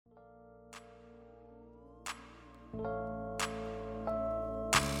Pioneers.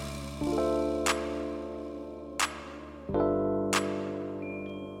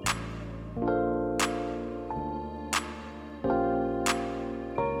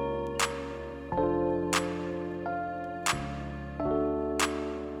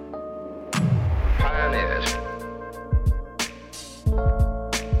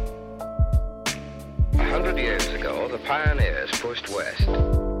 100 years ago, the pioneers pushed west.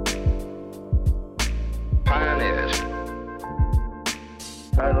 Pioneers.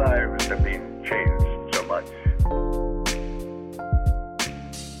 Our lives have been changed so much.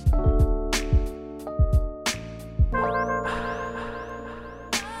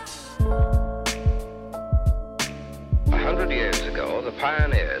 A 100 years ago, the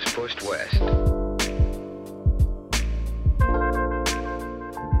pioneers pushed west.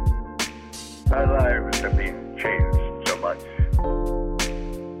 Our lives have been changed so much.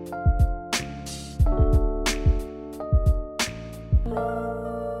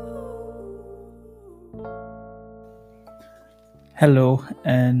 Hello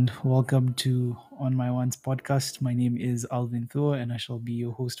and welcome to On My Ones podcast. My name is Alvin Thor and I shall be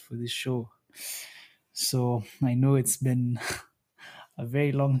your host for this show. So I know it's been a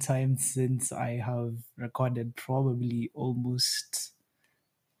very long time since I have recorded, probably almost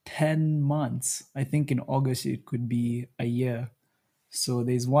 10 months. I think in August it could be a year. So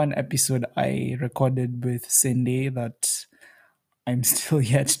there's one episode I recorded with Cindy that I'm still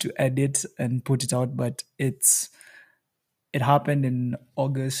yet to edit and put it out, but it happened in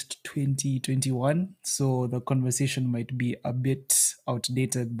August 2021, so the conversation might be a bit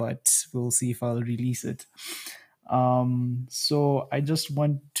outdated, but we'll see if I'll release it. So I just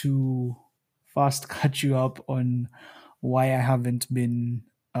want to fast catch you up on why I haven't been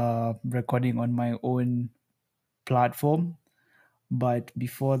recording on my own platform. But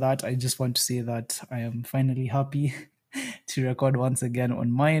before that, I just want to say that I am finally happy to record once again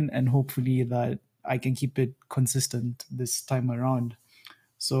on mine, and hopefully that I can keep it consistent this time around.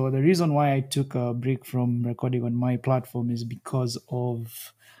 So the reason why I took a break from recording on my platform is because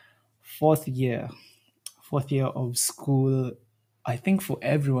of fourth year. Fourth year of school, I think for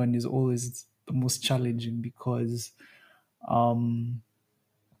everyone is always the most challenging because um,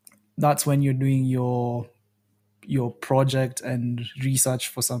 that's when you're doing your project and research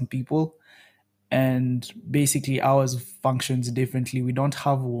for some people, and basically ours functions differently. We don't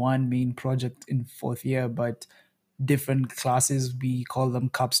have one main project in fourth year, but different classes, we call them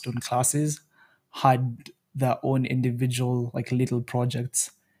capstone classes, had their own individual like little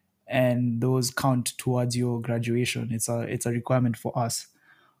projects, and those count towards your graduation. It's a requirement for us.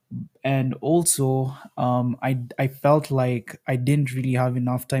 And also I felt like I didn't really have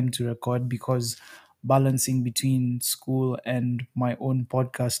enough time to record because balancing between school and my own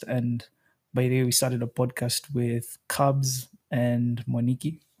podcast. And by the way, we started a podcast with Cubs and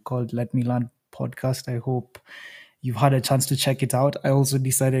Moniki called Let Me Learn Podcast. I hope you've had a chance to check it out. I also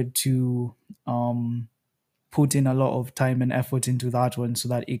decided to put in a lot of time and effort into that one so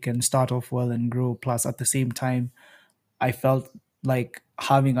that it can start off well and grow. Plus, at the same time, I felt like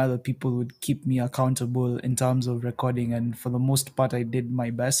having other people would keep me accountable in terms of recording. And for the most part, I did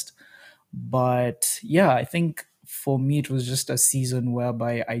my best. But yeah, I think for me, it was just a season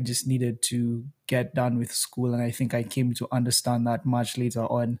whereby I just needed to get done with school. And I think I came to understand that much later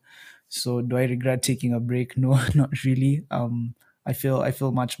on. So do I regret taking a break? No, not really. I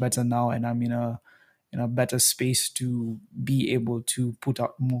feel much better now, and I'm in a better space to be able to put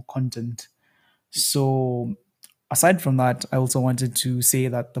out more content. So aside from that, I also wanted to say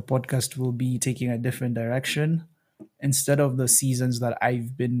that the podcast will be taking a different direction. Instead of the seasons that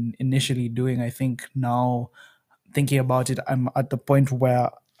I've been initially doing, I think now, thinking about it, I'm at the point where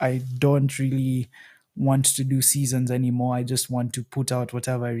I don't really want to do seasons anymore. I just want to put out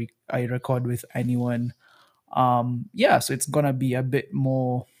whatever I record with anyone. Yeah, so it's gonna be a bit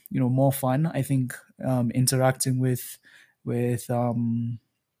more, more fun. I think interacting with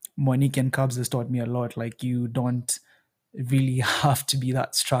Monique and Cubs has taught me a lot. Like, you don't really have to be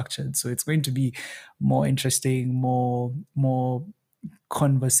that structured, so it's going to be more interesting, more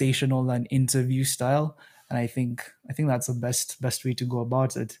conversational than interview style. And I think that's the best way to go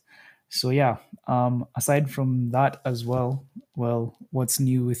about it. So yeah, aside from that as well, what's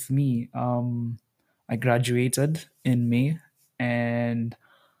new with me? I graduated in May, and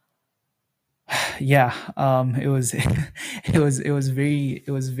yeah, it was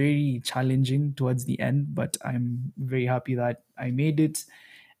very challenging towards the end, but I'm very happy that I made it.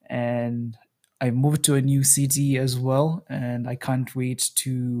 And I moved to a new city as well, and I can't wait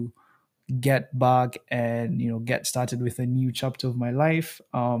to get back and get started with a new chapter of my life.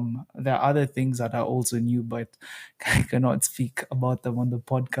 There are other things that are also new, but I cannot speak about them on the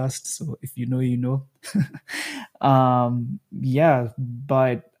podcast. So if you know, you know. Yeah,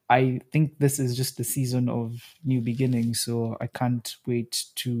 but I think this is just the season of new beginnings, so I can't wait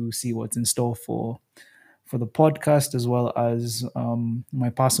to see what's in store for the podcast, as well as my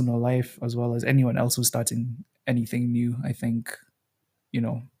personal life, as well as anyone else who's starting anything new. I think, you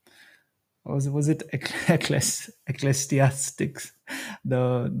know, was it Ecclesiastics,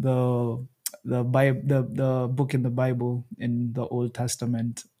 the book in the Bible in the Old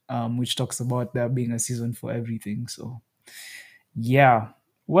Testament, which talks about there being a season for everything. So yeah.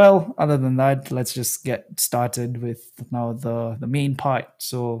 Well, other than that, let's just get started with now the main part.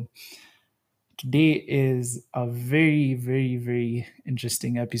 So today is a very, very, very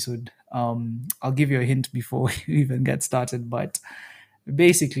interesting episode. I'll give you a hint before we even get started, but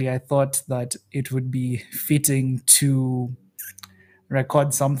basically, I thought that it would be fitting to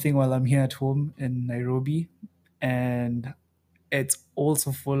record something while I'm here at home in Nairobi, and it's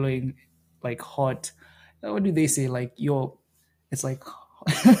also following like hot. What do they say? Like your, it's like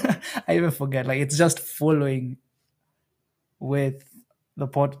I even forget. Like it's just following with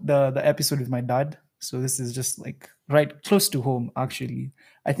the episode with my dad. So this is just like right close to home actually.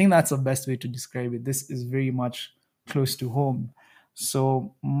 I think that's the best way to describe it. This is very much close to home.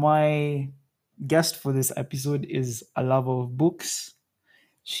 So my guest for this episode is a lover of books.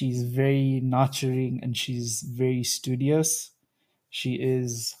 She's very nurturing and she's very studious. She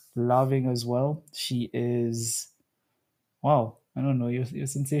is loving as well. She is, wow, I don't know, you're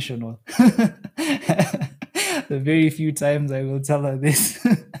sensational. The very few times I will tell her this,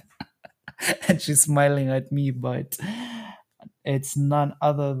 and she's smiling at me, but it's none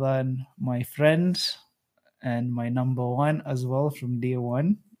other than my friend and my number one as well from day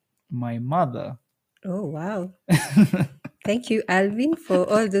one, my mother. Oh, wow. Thank you, Alvin, for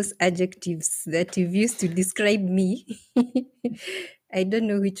all those adjectives that you've used to describe me. I don't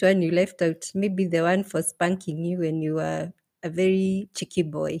know which one you left out. Maybe the one for spanking you when you were a very cheeky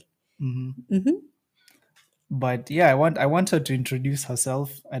boy. But yeah, I want her to introduce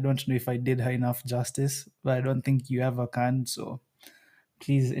herself. I don't know if I did her enough justice, but I don't think you ever can. So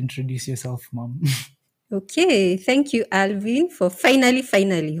please introduce yourself, Mom. Okay, thank you, Alvin, for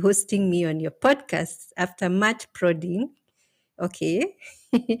finally hosting me on your podcast after much prodding. Okay,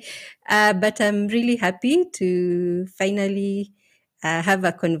 but I'm really happy to finally have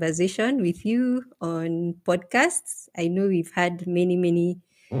a conversation with you on podcasts. I know we've had many,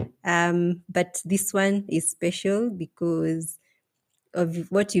 but this one is special because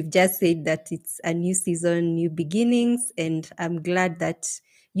of what you've just said, that it's a new season, new beginnings, and I'm glad that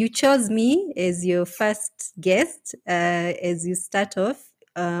you chose me as your first guest as you start off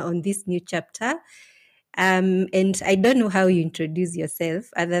on this new chapter. And I don't know how you introduce yourself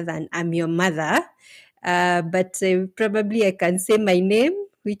other than I'm your mother, but probably I can say my name,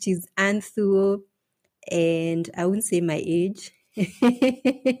 which is Anthuo, and I won't say my age.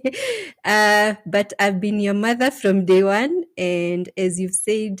 But I've been your mother from day one. And as you've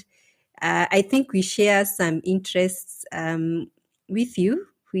said, I think we share some interests with you,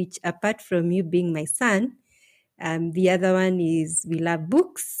 which apart from you being my son, the other one is we love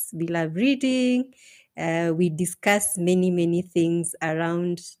books, we love reading. We discuss many things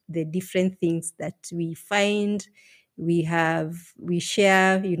around the different things that we find. We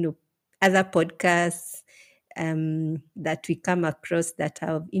share, other podcasts that we come across that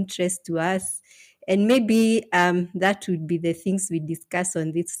are of interest to us. And maybe that would be the things we discuss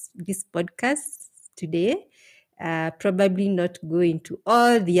on this podcast today. Probably not go into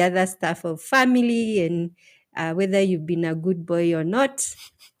all the other stuff of family and whether you've been a good boy or not.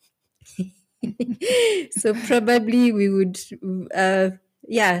 So probably we would,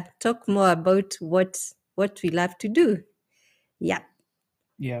 talk more about what we love to do. Yeah.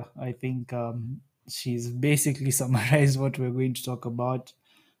 Yeah, I think she's basically summarized what we're going to talk about.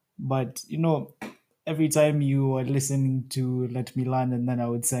 But every time you were listening to Let Me Learn, and then I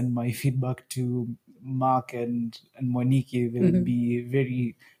would send my feedback to Mark and Monique, they would be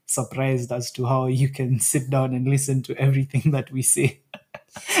very surprised as to how you can sit down and listen to everything that we say.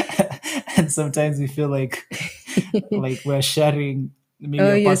 And sometimes we feel like we're sharing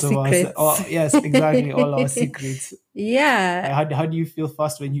maybe a part of secrets. our yes, exactly, all our secrets. Yeah. How do you feel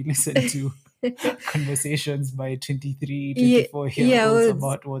first when you listen to conversations by 23, 24 year olds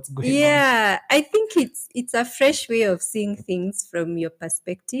about what's going on? Yeah, I think it's a fresh way of seeing things from your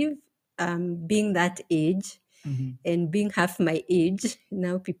perspective, being that age. Mhm. And being half my age,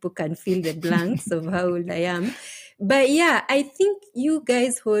 now people can fill the blanks of how old I am. But yeah, I think you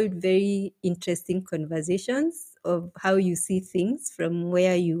guys hold very interesting conversations of how you see things from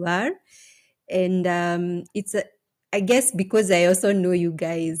where you are. And I guess because I also know you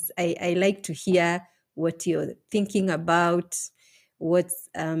guys, I like to hear what you're thinking about, what's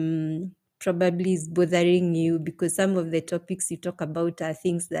probably is bothering you, because some of the topics you talk about are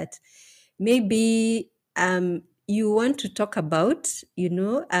things that maybe you want to talk about, being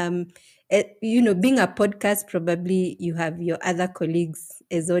a podcast, probably you have your other colleagues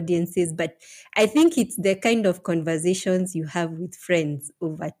as audiences, but I think it's the kind of conversations you have with friends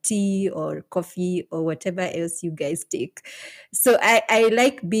over tea or coffee or whatever else you guys take. So I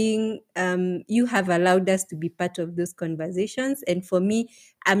like being, you have allowed us to be part of those conversations. And for me,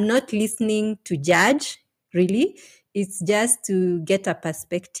 I'm not listening to judge, really. It's just to get a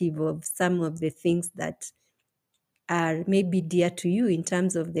perspective of some of the things that are maybe dear to you in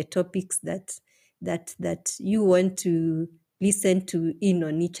terms of the topics that you want to listen to in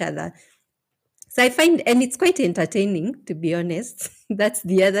on each other. So I find, and it's quite entertaining, to be honest. That's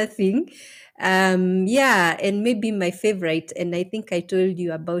the other thing. Yeah, and maybe my favorite, and I think I told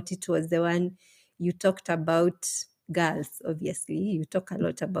you about it, was the one you talked about girls. Obviously, you talk a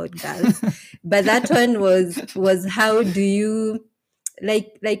lot about girls, but that one was how do you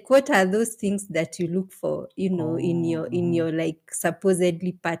like what are those things that you look for, in your like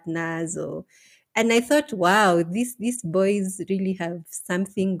supposedly partners, or and I thought, wow, these boys really have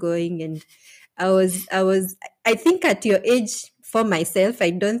something going. And I think at your age, for myself, I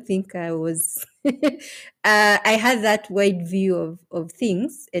don't think I was I had that wide view of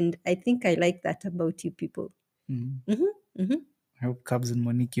things, and I think I like that about you people. Mhm. Mm-hmm, I hope Cubs and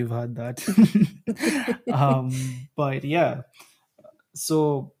Monique, you've had that. But yeah,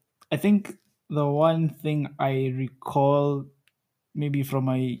 so I think the one thing I recall maybe from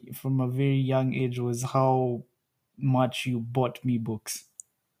a very young age was how much you bought me books.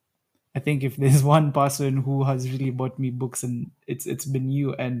 I think if there's one person who has really bought me books, and it's been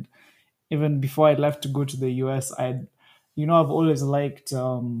you. And even before I left to go to the US, I've always liked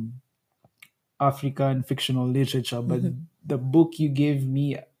African fictional literature, but mm-hmm. the book you gave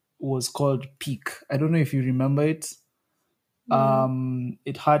me was called Peak. I don't know if you remember it.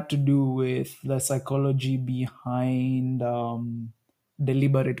 It had to do with the psychology behind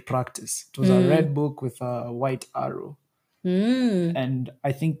deliberate practice. It was a red book with a white arrow. Mm. And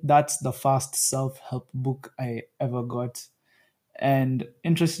I think that's the first self-help book I ever got. And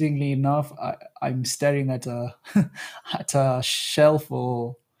interestingly enough, I'm staring at a at a shelf,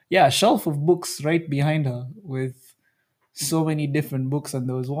 or yeah, a shelf of books right behind her with so many different books. And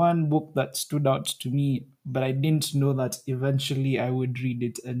there was one book that stood out to me, but I didn't know that eventually I would read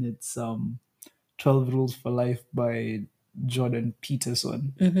it. And it's 12 Rules for Life by Jordan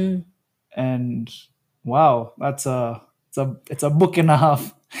Peterson. Mm-hmm. And wow, it's a book and a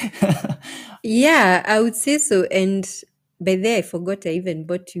half. Yeah, I would say so. And by there, I forgot I even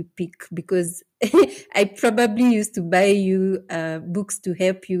bought you Pick, because I probably used to buy you books to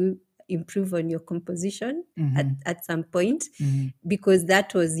help you improve on your composition at some point, because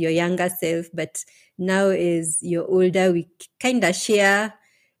that was your younger self. But now, as you're older, we kind of share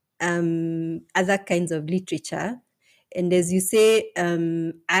other kinds of literature. And as you say,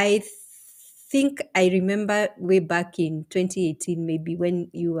 I think I remember way back in 2018, maybe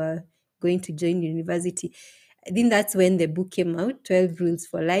when you were going to join university. I think that's when the book came out, 12 Rules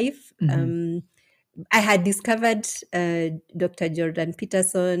for Life. I had discovered Dr. Jordan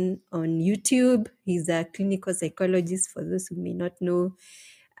Peterson on YouTube. He's a clinical psychologist, for those who may not know,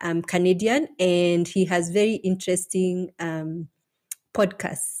 Canadian, and he has very interesting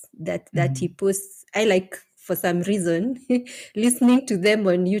podcasts that he posts. I like, for some reason, listening to them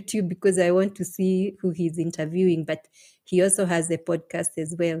on YouTube, because I want to see who he's interviewing, but he also has a podcast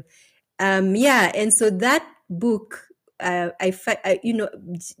as well. Yeah, and so that book, the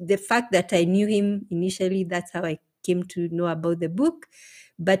fact that I knew him initially, that's how I came to know about the book.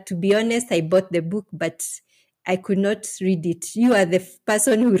 But to be honest, I bought the book, but I could not read it. You are the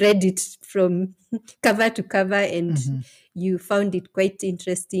person who read it from cover to cover, and you found it quite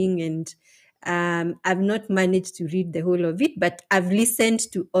interesting. And I've not managed to read the whole of it, but I've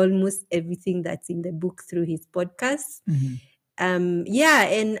listened to almost everything that's in the book through his podcast. Yeah,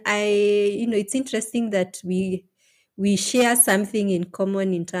 and it's interesting that we share something in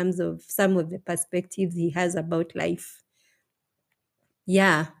common in terms of some of the perspectives he has about life.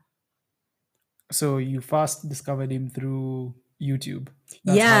 Yeah. So you first discovered him through YouTube.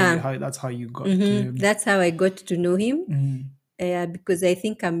 Yeah. That's how you got to him. That's how I got to know him. because I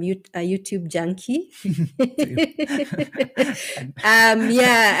think I'm a YouTube junkie. And-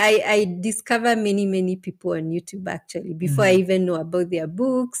 Yeah, I discover many people on YouTube actually before I even know about their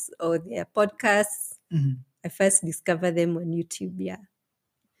books or their podcasts. Mhm. I first discover them on YouTube. Yeah.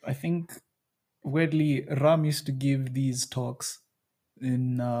 I think weirdly, Ram used to give these talks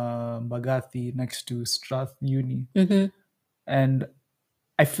in Bagathi next to Strath Uni. And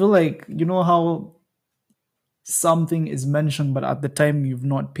I feel like, you know how something is mentioned, but at the time you've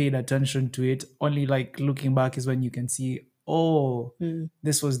not paid attention to it, only like looking back is when you can see, oh,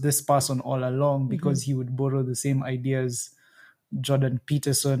 this was this person all along, because he would borrow the same ideas Jordan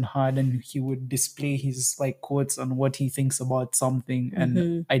Peterson had, and he would display his like quotes on what he thinks about something.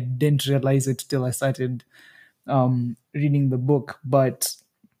 And I didn't realize it till I started reading the book. But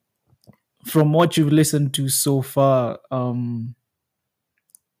from what you've listened to so far,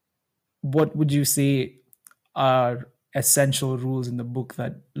 what would you say are essential rules in the book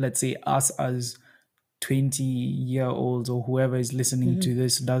that, let's say, us as 20-year-olds or whoever is listening to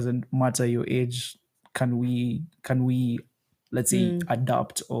this, doesn't matter your age, can we let's say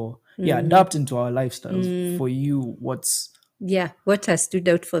adapt, or adapt into our lifestyles? For you, what's What has stood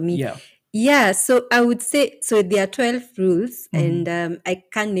out for me? yeah So I would say, so there are 12 rules, and I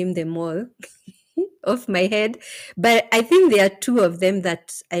can't name them all off my head, but I think there are two of them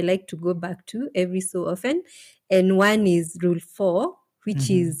that I like to go back to every so often. And one is rule 4, which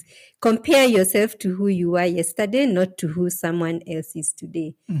is compare yourself to who you were yesterday, not to who someone else is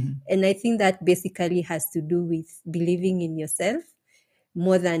today. And I think that basically has to do with believing in yourself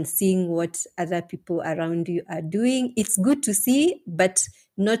more than seeing what other people around you are doing. It's good to see, but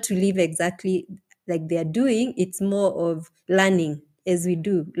not to live exactly like they're doing. It's more of learning as we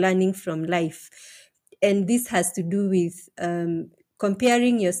do, learning from life. And this has to do with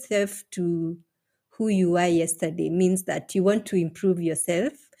comparing yourself to who you were yesterday, means that you want to improve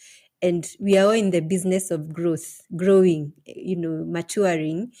yourself. And we are all in the business of growing,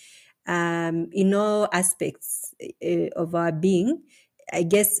 maturing in all aspects of our being. I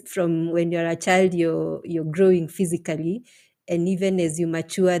guess from when you're a child, you're growing physically, and even as you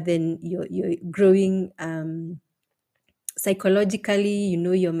mature, then you're growing psychologically.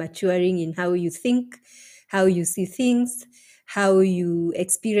 You're maturing in how you think, how you see things, how you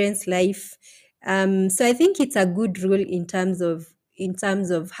experience life. So I think it's a good rule in terms of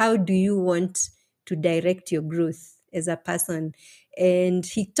how do you want to direct your growth as a person. And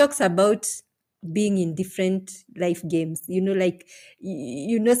he talks about being in different life games, like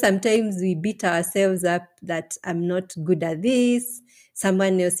sometimes we beat ourselves up that I'm not good at this,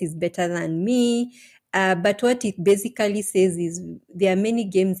 someone else is better than me. But what it basically says is there are many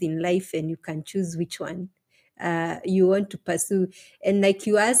games in life, and you can choose which one you want to pursue. And like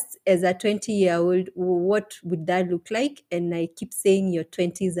you asked, as a 20-year-old, what would that look like? And I keep saying your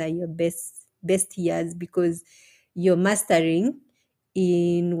 20s are your best years, because you're mastering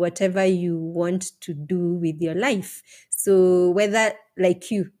in whatever you want to do with your life. So whether, like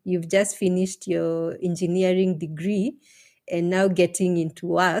you've just finished your engineering degree and now getting into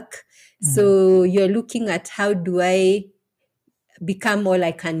work, so you're looking at how do I become all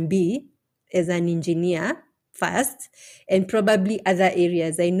I can be as an engineer first, and probably other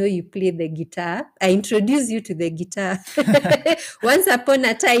areas. I know you play the guitar. I introduced you to the guitar once upon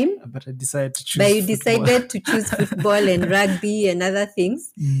a time, but I decided to choose but you football. decided to choose football and rugby and other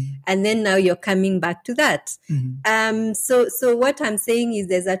things. And then now you're coming back to that. So what I'm saying is,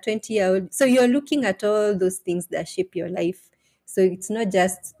 there's a 20-year-old, so you're looking at all those things that shape your life. So it's not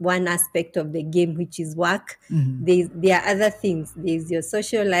just one aspect of the game, which is work. There are other things. There's your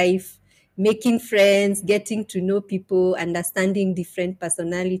social life, making friends, getting to know people, understanding different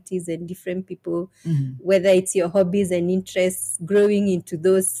personalities and different people, whether it's your hobbies and interests, growing into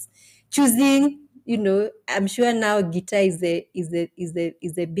those, choosing, I'm sure now guitar is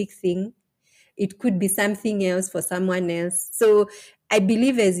a big thing. It could be something else for someone else. So I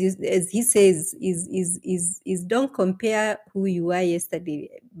believe, as he says, is don't compare who you were yesterday,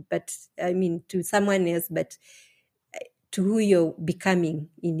 but I mean to someone else, but to who you're becoming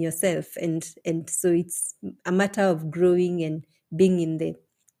in yourself. And so it's a matter of growing and being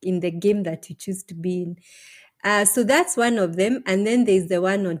in the game that you choose to be in. So that's one of them. And then there's the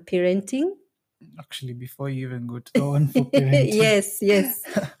one on parenting. Actually, before you even go to the one for parenting. Yes.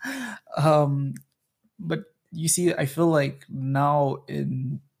 But you see, I feel like now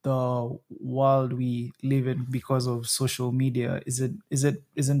in the world we live in, because of social media,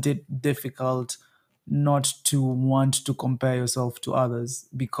 isn't it difficult not to want to compare yourself to others?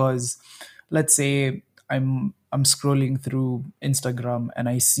 Because let's say I'm scrolling through Instagram and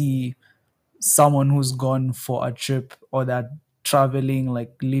I see someone who's gone for a trip, or that traveling,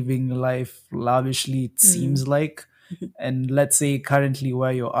 like living life lavishly, it seems like. And let's say currently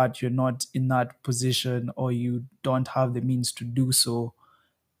where you're at, you're not in that position, or you don't have the means to do so,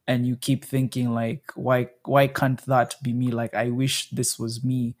 and you keep thinking like, why can't that be me? Like, I wish this was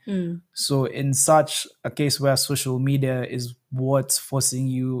me. So in such a case where social media is what's forcing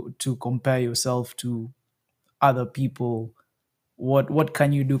you to compare yourself to other people, what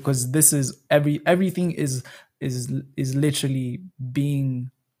can you do? Because this is everything is literally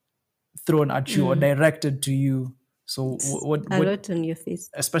being thrown at you or directed to you. So A lot on your face.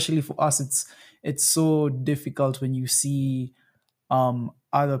 especially for us, it's so difficult when you see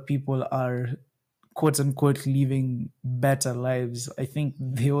other people are quote unquote living better lives. I think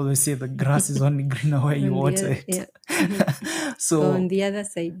they always say the grass is only greener where you On the water other- it. yeah. So On the other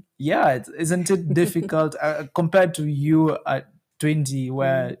side. yeah, isn't it difficult compared to you at 20,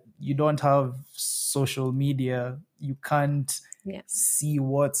 where you don't have social media, you can't Yeah. see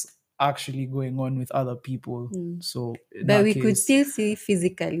what's actually going on with other people. So in But that we could case, still see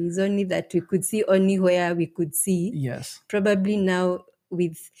physically. It's only that we could see only where we could see. yes. Probably now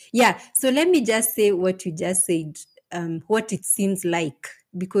with so let me just say what you just said, what it seems like,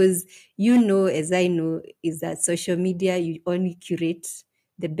 because as I know, is that social media, you only curate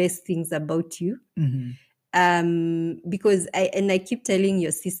the best things about you. Because I keep telling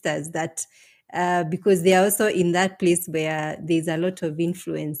your sisters that because they are also in that place where there's a lot of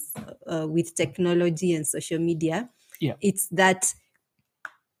influence with technology and social media. Yeah. It's that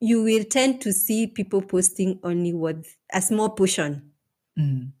you will tend to see people posting only a small portion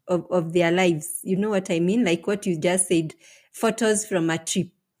of their lives. You know what I mean? Like what you just said, photos from a trip.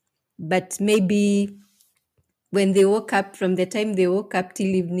 But maybe when they woke up, from the time they woke up till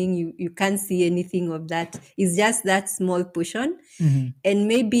evening, you can't see anything of that. It's just that small portion. And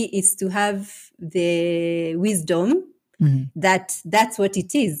maybe it's to have the wisdom that that's what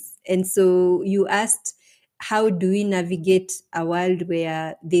it is. And so you asked, how do we navigate a world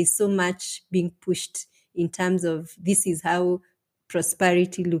where there's so much being pushed in terms of this is how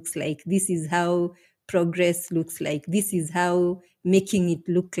prosperity looks like, this is how progress looks like, this is how making it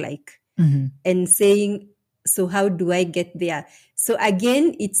look like, and saying, so how do I get there? So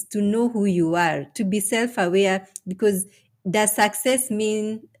again, it's to know who you are, to be self-aware, because does success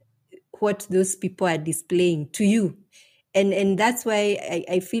mean what those people are displaying to you? And that's why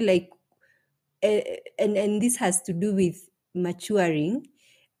I feel like, and this has to do with maturing.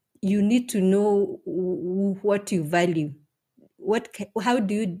 You need to know what you value. How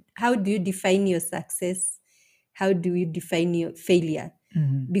do you define your success? How do you define your failure?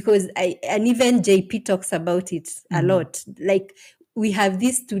 Because and even JP talks about it a lot. Like, we have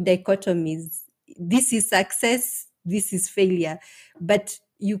these two dichotomies. This is success, this is failure. But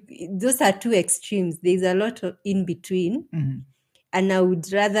those are two extremes. There's a lot in between. And I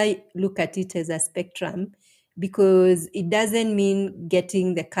would rather look at it as a spectrum, because it doesn't mean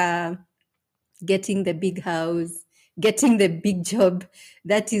getting the car, getting the big house, getting the big job.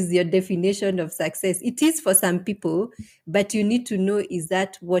 That is your definition of success. It is for some people, but you need to know, is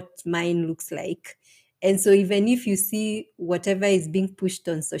that what mine looks like? And so even if you see whatever is being pushed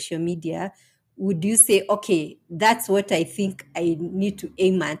on social media, would you say, okay, that's what I think I need to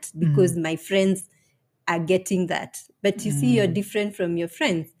aim at because my friends are getting that? But you see, you're different from your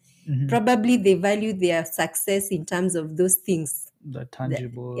friends. Probably they value their success in terms of those things. The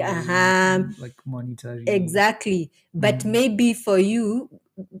tangible, like monetary. Exactly. But maybe for you,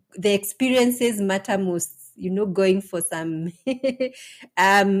 the experiences matter most. Going for some,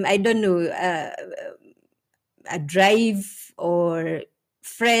 I don't know, a drive or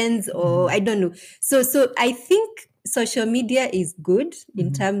friends, or I don't know. So I think social media is good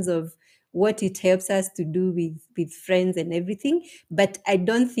in terms of what it helps us to do with friends and everything. But I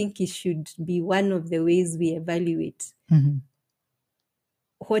don't think it should be one of the ways we evaluate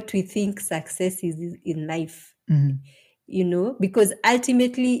what we think success is in life. Because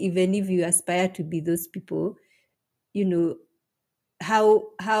ultimately, even if you aspire to be those people, how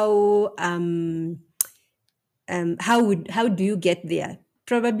do you get there?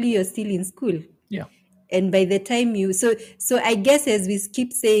 Probably you're still in school. Yeah. And by the time so I guess, as we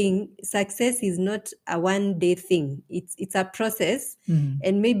keep saying, success is not a one-day thing. It's a process.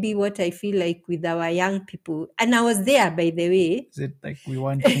 And maybe what I feel like with our young people, and I was there, by the way. Is it like we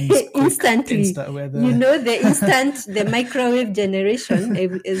want things quick, instantly? weather? The instant, the microwave generation,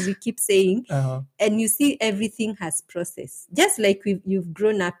 as we keep saying. And you see, everything has process. Just like you've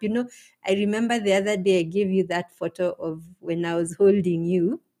grown up. I remember the other day I gave you that photo of when I was holding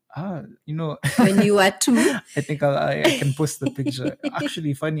you. When you were 2. I think I can post the picture.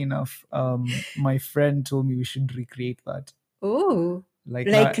 Actually, funny enough, my friend told me we should recreate that. Oh, Like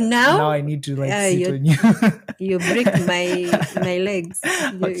like now now, I need to like sit you on you. you break my legs.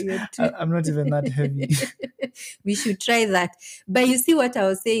 But You're too. I'm not even that heavy. We should try that. But you see what I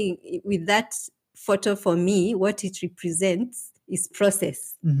was saying with that photo, for me, what it represents is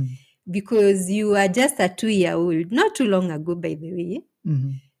process. Mhm. Because you are just a 2-year-old, not too long ago, by the way,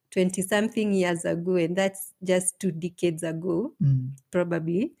 Mhm. 20 something years ago, and that's just 2 decades ago, Mhm.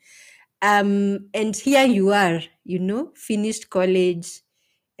 probably. And here you are, finished college,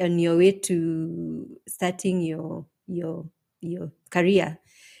 on your way to starting your career.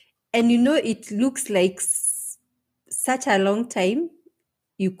 And it looks like such a long time.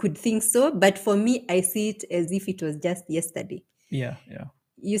 You could think so, but for me, I see it as if it was just yesterday. Yeah, yeah.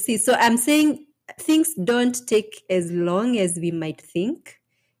 You see, so I'm saying things don't take as long as we might think,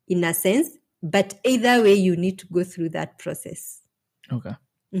 in a sense, but either way, you need to go through that process. Okay.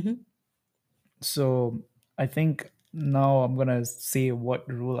 Mm-hmm. So I think now I'm gonna say what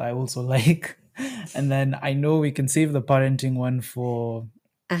rule I also like, and then I know we can save the parenting one for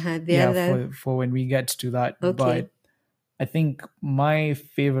The other, for when we get to that. okay. But I think my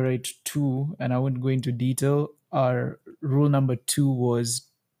favorite two, and I wouldn't go into detail, are rule number 2 was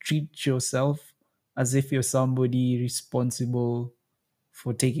treat yourself as if you're somebody responsible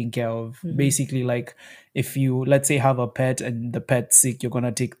for taking care of. Basically, like if you, let's say, have a pet and the pet's sick, you're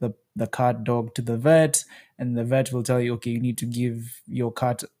gonna take the cat dog to the vet, and the vet will tell you, okay, you need to give your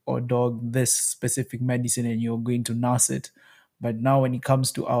cat or dog this specific medicine and you're going to nurse it. But now when it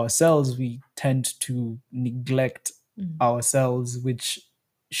comes to ourselves, we tend to neglect ourselves, which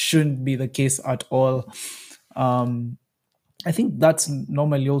shouldn't be the case at all. um I think that's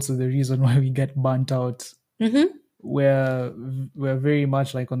normally also the reason why we get burnt out. Mm-hmm. Where we're very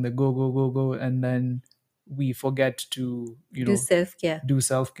much like on the go go go go, and then we forget to Do self-care. do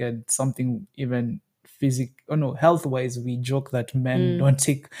self-care, something even physic oh no health wise. We joke that men don't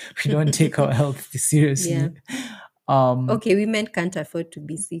take we don't take our health seriously. Okay, women can't afford to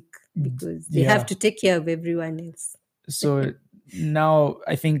be sick because they have Yeah. to take care of everyone else. So now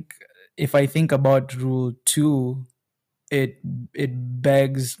I think if I think about rule 2, it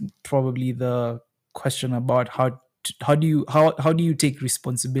begs probably the question about how do you take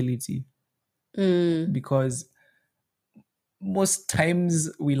responsibility, because most times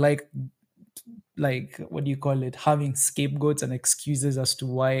we like what do you call it, having scapegoats and excuses as to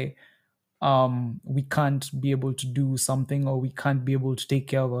why we can't be able to do something, or we can't be able to take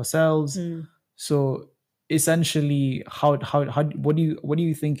care of ourselves. So essentially, how what do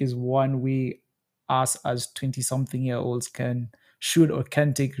you think is one way us as 20 something year olds should or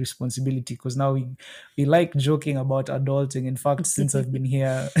can take responsibility? Because now we like joking about adulting. In fact, since I've been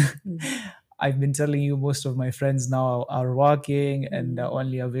here, I've been telling you most of my friends now are working and they're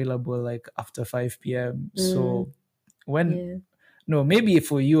only available like after 5 p.m. So when Yeah. no, maybe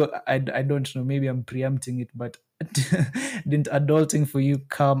for you, I don't know, maybe I'm preempting it, but didn't adulting for you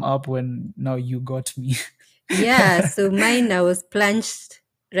come up when now you got me? Yeah, so mine, I was plunged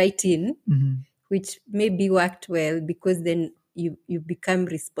right in, Mhm. which maybe worked well because then you become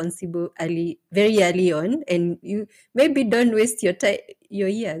responsible very early on, and you maybe don't waste your time, your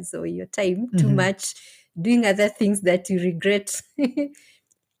years or your time too much doing other things that you regret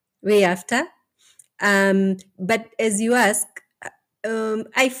way after. But as you ask,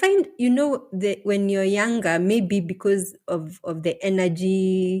 I find, when you're younger, maybe because of the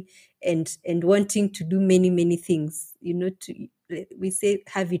energy and wanting to do many, many things, we say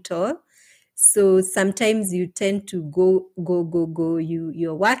have it all. So sometimes you tend to go, go, go, go.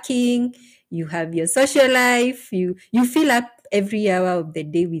 You're working, you have your social life, you fill up every hour of the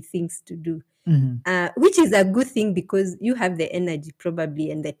day with things to do. Which is a good thing because you have the energy probably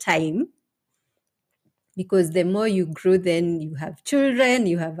and the time, because the more you grow, then you have children,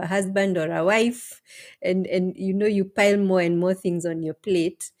 you have a husband or a wife, and you pile more and more things on your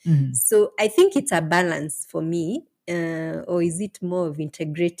plate. So I think it's a balance for me, or is it more of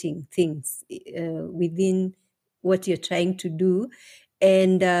integrating things within what you're trying to do,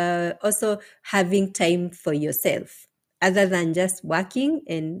 and also having time for yourself other than just working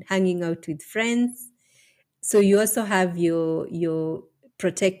and hanging out with friends. So you also have your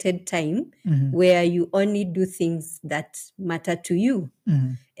protected time where you only do things that matter to you.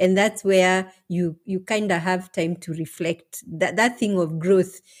 And that's where you kind of have time to reflect. That thing of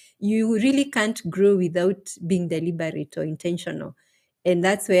growth, you really can't grow without being deliberate or intentional. And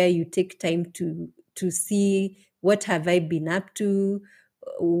that's where you take time to see, what have I been up to,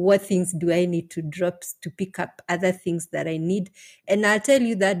 what things do I need to drop to pick up other things that I need. And I'll tell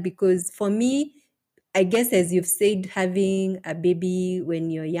you that because for me, I guess, as you've said, having a baby when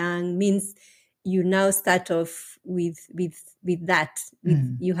you're young means you now start off with that.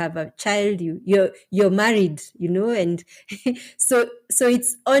 You have a child, you're married, and so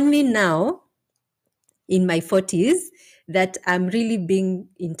it's only now in my 40s that I'm really being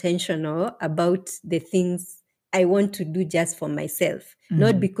intentional about the things I want to do just for myself,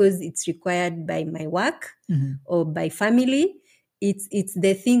 not because it's required by my work or by family. It's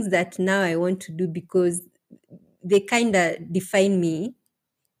the things that now I want to do because they kind of define me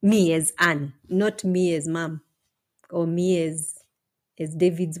as Anne, not me as mom or me as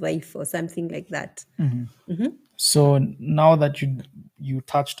David's wife or something like that. So now that you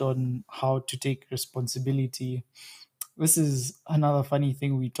touched on how to take responsibility, this is another funny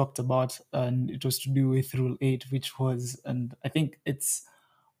thing we talked about, and it was to do with Rule 8, which was, and I think it's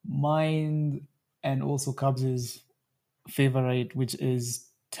mine and also Cubs's favorite, which is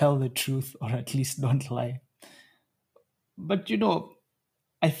tell the truth or at least don't lie. But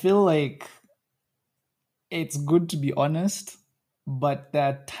I feel like it's good to be honest, but there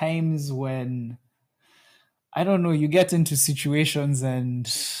are times when, I don't know, you get into situations and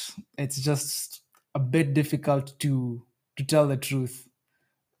it's just a bit difficult to tell the truth.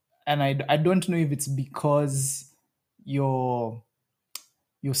 And I don't know if it's because you're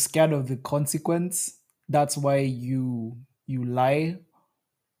scared of the consequence, that's why you lie,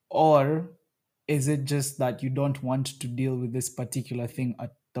 or is it just that you don't want to deal with this particular thing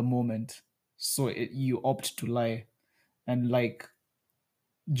at the moment, so you opt to lie? And like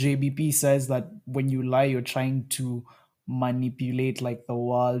JBP says, that when you lie, you're trying to manipulate like the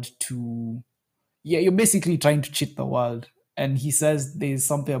world to, yeah, you're basically trying to cheat the world. And he says there's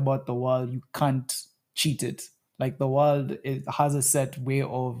something about the world, you can't cheat it. Like the world, it has a set way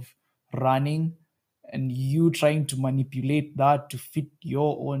of running, and you trying to manipulate that to fit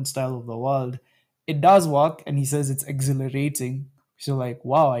your own style of the world, it does work. And he says it's exhilarating. So like,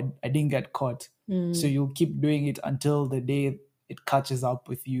 wow, I didn't get caught. So you'll keep doing it until the day it catches up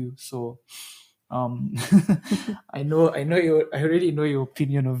with you. So I already know your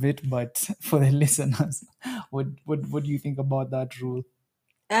opinion of it, but for the listeners, what do you think about that rule?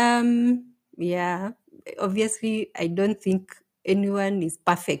 Yeah, obviously I don't think anyone is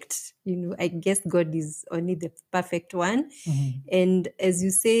perfect. I guess God is only the perfect one. And as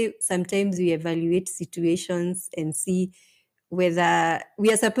you say, sometimes we evaluate situations and see whether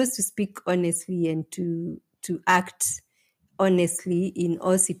we are supposed to speak honestly and to act honestly in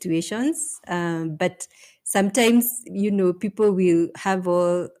all situations. But sometimes, people will have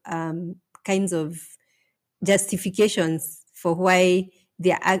all kinds of justifications for why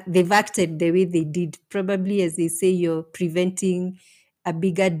they've acted the way they did. Probably, as they say, you're preventing a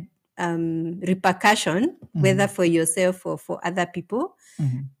bigger repercussion, whether for yourself or for other people.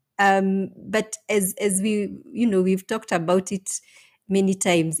 But as we, we've talked about it many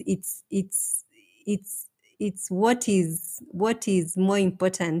times. It's what is more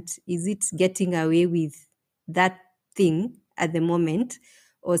important. Is it getting away with that thing at the moment,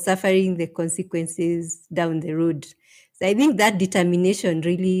 or suffering the consequences down the road? So I think that determination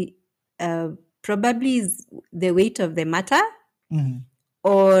really probably is the weight of the matter,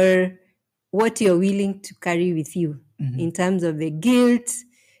 or what you're willing to carry with you in terms of the guilt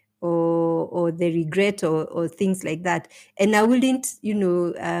or the regret or things like that. And I wouldn't,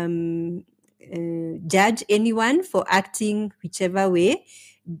 judge anyone for acting whichever way,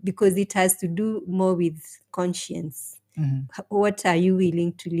 because it has to do more with conscience. What are you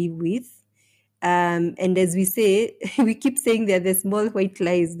willing to live with? And as we say, we keep saying they're the small white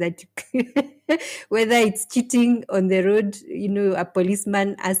lies that whether it's cheating on the road, a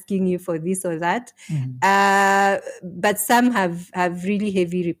policeman asking you for this or that, but some have really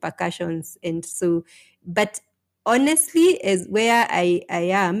heavy repercussions. And so, but honestly, as where I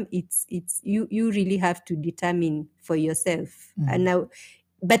am, it's you really have to determine for yourself. And now,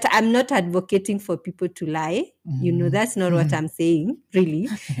 but I'm not advocating for people to lie. That's not what I'm saying, really.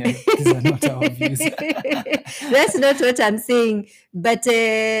 Yeah, these are not our views. That's not what I'm saying. But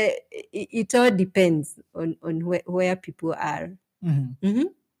it all depends on where people are.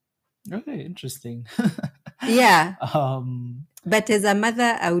 Okay, interesting. Yeah. But as a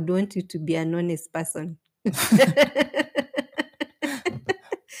mother, I would want you to be an honest person.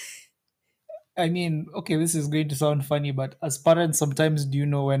 I mean, okay, this is going to sound funny, but as parents, sometimes do you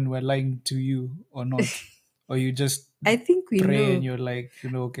know when we're lying to you or not? Or you just I think we pray know. and you're like,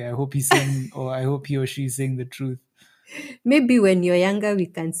 okay, I hope he's saying, or I hope he or she's saying the truth. Maybe when you're younger, we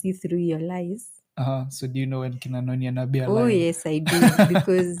can see through your lies. So do you know when Kinanoni and Nabi are Oh, lying? yes, I do.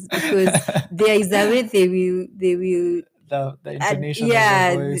 Because there is a way they will The intonation of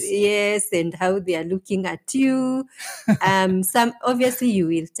yeah, the voice. yes, and how they are looking at you. Some obviously you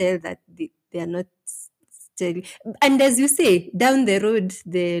will tell that they are not still. And as you say, down the road,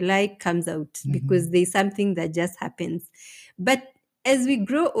 the lie comes out because there's something that just happens. But as we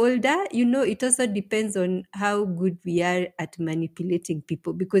grow older, it also depends on how good we are at manipulating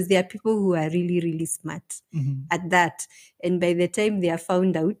people, because there are people who are really, really smart at that. And by the time they are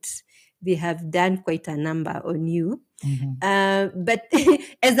found out, they have done quite a number on you. But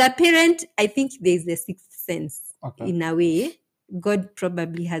as a parent, I think there's a sixth sense in a way. God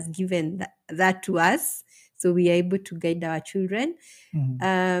probably has given that to us, so we are able to guide our children.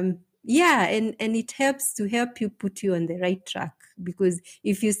 Yeah, and it helps to help you put you on the right track, because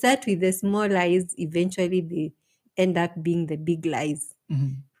if you start with the small lies, eventually they end up being the big lies,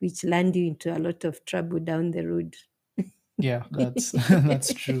 which land you into a lot of trouble down the road. Yeah, that's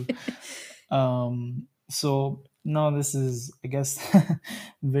that's true. So now this is, I guess,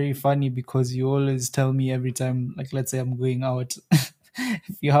 very funny, because you always tell me every time, like, let's say I'm going out,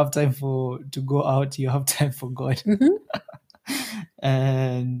 if you have time to go out, you have time for God.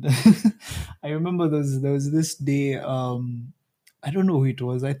 And I remember there was this day, I don't know who it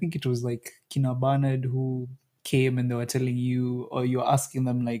was. I think it was like Kina Barnard who came, and they were telling you, or you're asking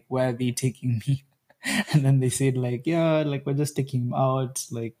them, like, where are they taking me? And then they said, like, yeah, like, we're just taking him out,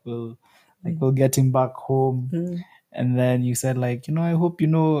 like we'll get him back home. And then you said, like, I hope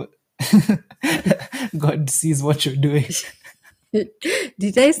God sees what you're doing.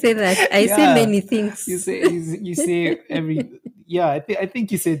 Did I say that? I say many things. You say every I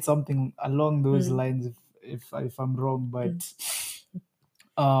think you said something along those lines, if I'm wrong, but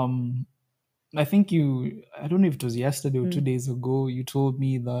I think I don't know if it was yesterday or 2 days ago, you told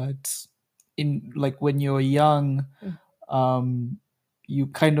me that in, like, when you're young, you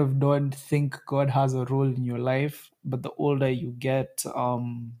kind of don't think God has a role in your life, but the older you get,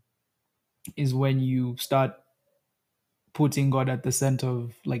 is when you start putting God at the center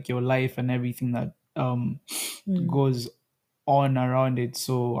of, like, your life and everything that goes on around it.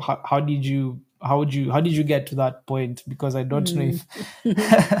 So how did you get to that point? Because I don't know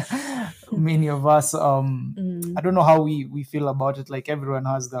if many of us, I don't know how we feel about it. Like, everyone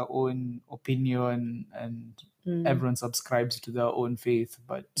has their own opinion, and everyone subscribes to their own faith.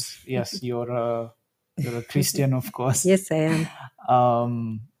 But yes, you're a Christian, of course. Yes, I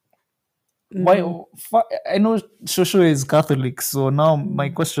am. Why? I know Shosho is Catholic, so now my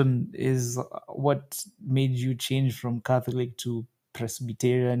question is, what made you change from Catholic to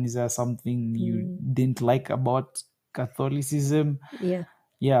Presbyterian? Is there something you didn't like about Catholicism?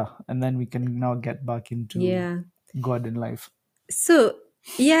 Yeah, and then we can now get back into God and life. So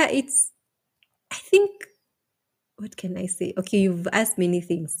I think, what can I say? Okay, you've asked many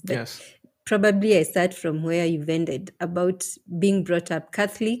things, but Yes. Probably I start from where you've ended, about being brought up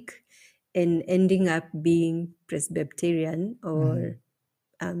Catholic and ending up being Presbyterian, or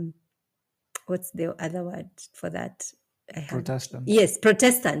what's the other word for that? Protestant. Yes,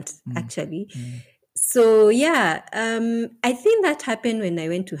 Protestant, actually. So I think that happened when I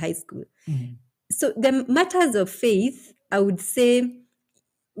went to high school. So the matters of faith, I would say,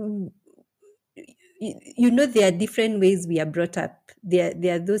 there are different ways we are brought up. There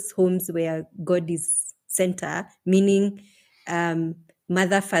are those homes where God is center, meaning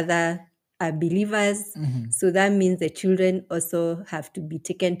mother, father are believers. So that means the children also have to be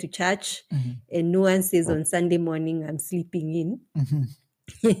taken to church, and no one says on Sunday morning, I'm sleeping in.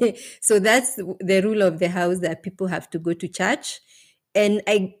 So that's the rule of the house, that people have to go to church. And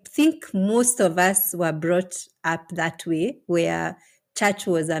I think most of us were brought up that way, where church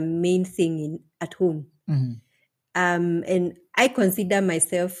was a main thing at home. And I consider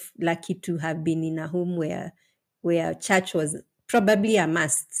myself lucky to have been in a home where church was probably a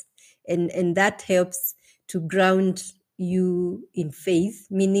must. And that helps to ground you in faith,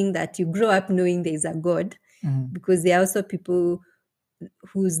 meaning that you grow up knowing there's a God, because there are also people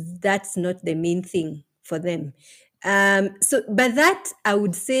that's not the main thing for them. But that, I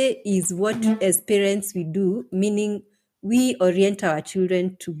would say, is what as parents we do, meaning we orient our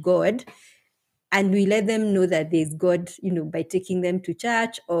children to God, and we let them know that there's God, by taking them to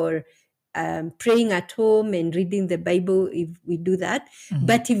church, or praying at home and reading the Bible, if we do that.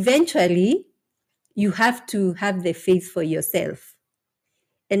 But eventually, you have to have the faith for yourself.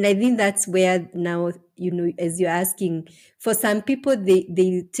 And I think that's where now, as you're asking, for some people,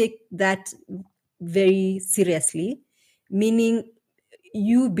 they take that very seriously, meaning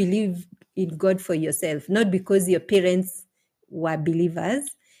you believe in God for yourself, not because your parents were believers.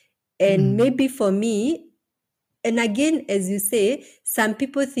 And maybe for me, and again, as you say, some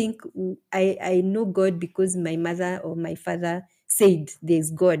people think I know God because my mother or my father said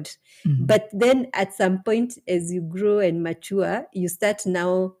there's God. But then at some point, as you grow and mature, you start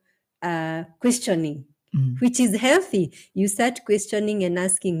now questioning, Mm. which is healthy. You start questioning and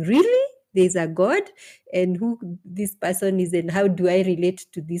asking, really? There's a God? And who this person is, and how do I relate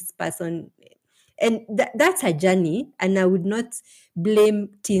to this person? And that's a journey. And I would not blame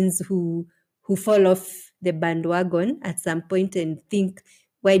teens who fall off the bandwagon at some point and think,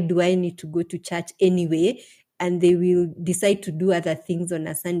 why do I need to go to church anyway? And they will decide to do other things on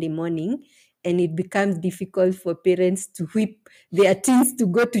a Sunday morning. And it becomes difficult for parents to whip their teens to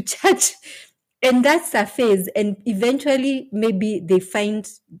go to church. And that's a phase. And eventually, maybe they find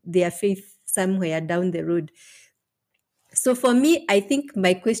their faith somewhere down the road. So for me, I think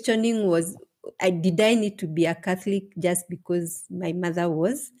my questioning was, did I need to be a Catholic just because my mother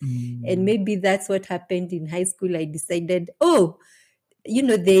was? And maybe that's what happened in high school. I decided, there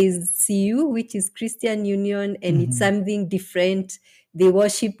is CU, which is Christian Union, and it's something different. They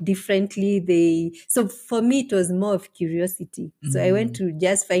worship differently. So for me, it was more of curiosity. So I went to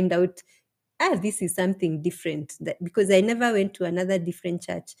just find out, this is something different, because I never went to another different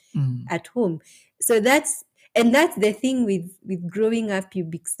church at home. So that's the thing with growing up. You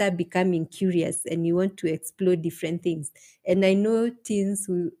start becoming curious and you want to explore different things. And I know teens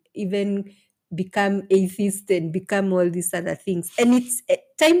who even become atheists and become all these other things. And it's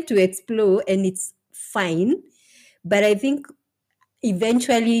time to explore, and it's fine. But I think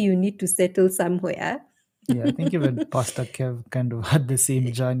eventually you need to settle somewhere. Yeah, I think even Pastor Kev kind of had the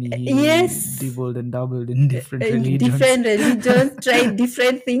same journey. He Yes. dibbled and dabbled in different In religions. different religions, tried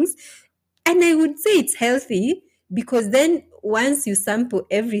different things. And I would say it's healthy, because then once you sample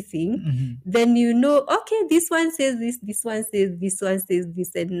everything, then you know, okay, this one says this one says this, one says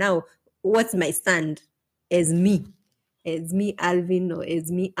this, and now what's my stand as me, Alvin, or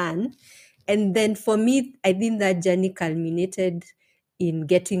as me, Anne? And then for me, I think that journey culminated in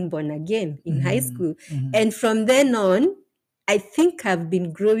getting born again in high school. And from then on, I think I've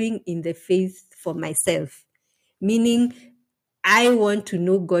been growing in the faith for myself, meaning I want to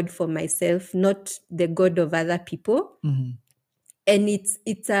know God for myself, not the God of other people. And it's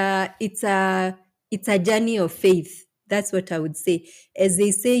a journey of faith. That's what I would say. As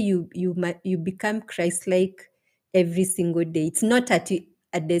they say, you become Christ-like every single day. It's not at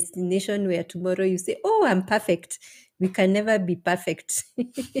a destination where tomorrow you say, "Oh, I'm perfect." We can never be perfect.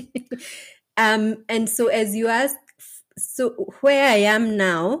 And so, as you ask, so where I am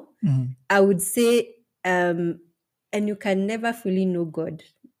now, I would say, and you can never fully know God.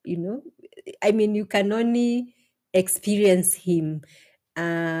 I mean, you can only experience Him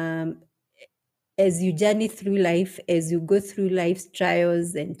as you journey through life, as you go through life's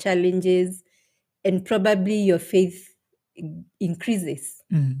trials and challenges, and probably your faith increases.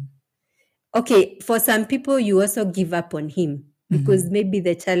 Okay, for some people, you also give up on Him because maybe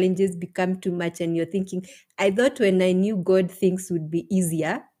the challenges become too much, and you're thinking, I thought when I knew God, things would be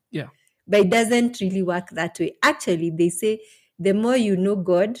easier. Yeah. But it doesn't really work that way. Actually, they say the more you know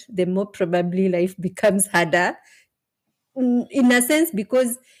God, the more probably life becomes harder. In a sense,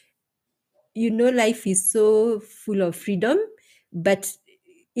 because life is so full of freedom, but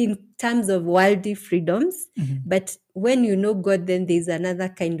in terms of worldly freedoms. But when you know God, then there's another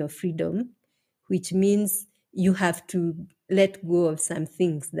kind of freedom, which means you have to let go of some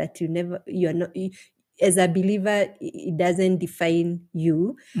things that you're not, as a believer, it doesn't define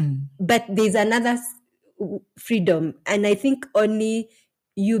you. But there's another freedom. And I think only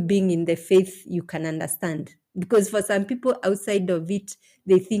you being in the faith, you can understand. Because for some people outside of it,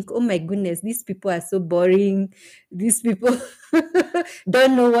 they think, oh my goodness, these people are so boring. These people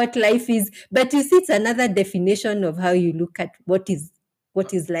don't know what life is. But you see, it's another definition of how you look at what is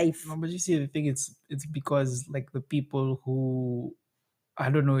life. No, but you see, the thing it's because like the people who, I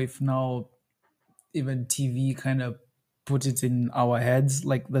don't know if now even TV kind of put it in our heads,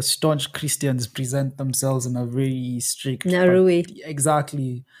 like the staunch Christians present themselves in a very strict, narrow way.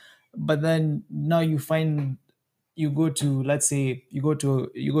 Exactly. But then now you find, you go to, let's say you go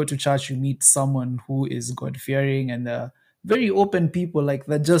to church, you meet someone who is God fearing and very open people, like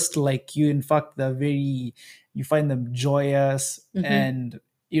they're just like you. In fact, you find them joyous, and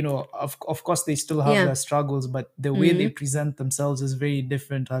of course they still have their struggles, but the way they present themselves is very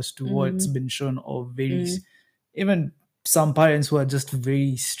different as to what's been shown, or very even some parents who are just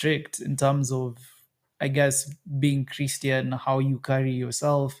very strict in terms of, I guess, being Christian, how you carry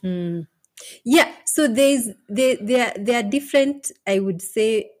yourself. Yeah, so there are different, I would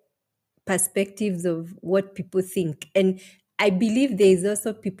say, perspectives of what people think. And I believe there is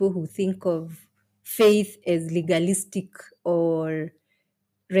also people who think of faith as legalistic or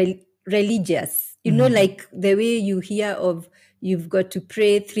religious. Like the way you hear of, you've got to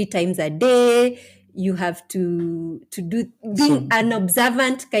pray 3 times a day, you have to do So- being an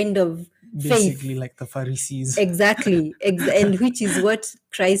observant kind of Basically, faith. like the Pharisees. Exactly. And which is what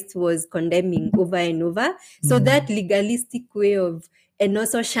Christ was condemning over and over. So that legalistic way of, and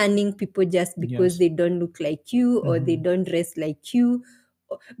also shunning people just because Yes. they don't look like you or they don't dress like you.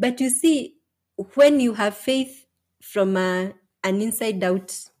 But you see, when you have faith from an inside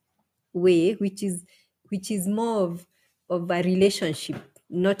out way, which is more of a relationship,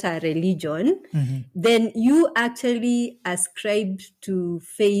 not a religion, then you actually ascribe to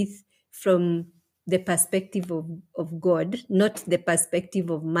faith from the perspective of God, not the perspective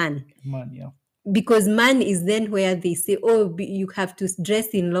of man. Man, yeah. Because man is then where they say, oh, you have to dress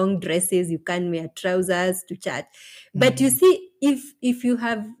in long dresses, you can't wear trousers to church. But you see, if you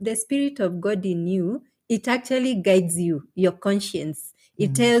have the Spirit of God in you, it actually guides you, your conscience.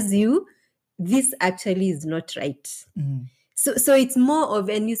 It tells you this actually is not right. So it's more of,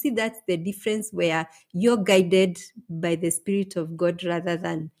 and you see that's the difference where you're guided by the Spirit of God rather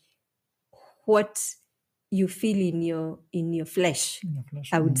than what you feel in your flesh, In your flesh.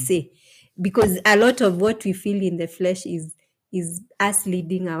 I would say. Because a lot of what we feel in the flesh is us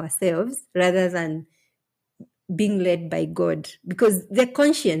leading ourselves rather than being led by God. Because the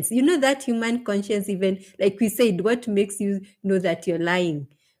conscience, that human conscience, even like we said, what makes you know that you're lying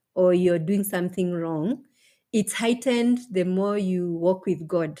or you're doing something wrong, it's heightened the more you walk with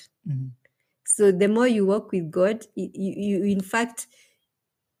God. So the more you walk with God, you in fact,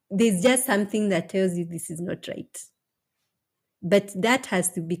 there's just something that tells you this is not right. But that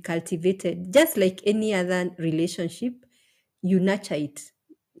has to be cultivated. Just like any other relationship, you nurture it,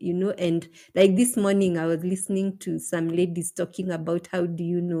 and like this morning I was listening to some ladies talking about how do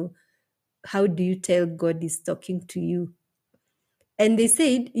you tell God is talking to you. And they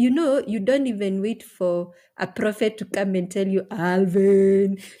said, you don't even wait for a prophet to come and tell you,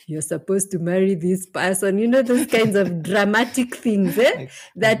 Alvin, you're supposed to marry this person. Those kinds of dramatic things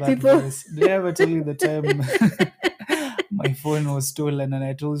that people. Voice. Did I ever tell you the time my phone was stolen and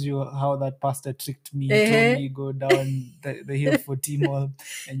I told you how that pastor tricked me? He told me go down the hill for T-Mall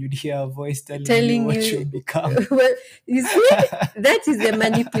and you'd hear a voice telling you what you become. Well, you see, that is the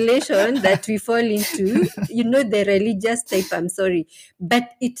manipulation that we fall into. The religious type, I'm sorry.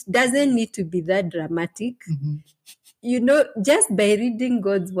 But it doesn't need to be that dramatic. Just by reading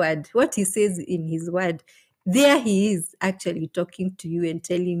God's word, what he says in his word, there he is actually talking to you and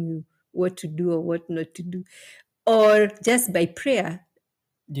telling you what to do or what not to do. Or just by prayer,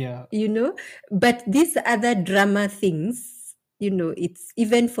 Yeah. But these other drama things, it's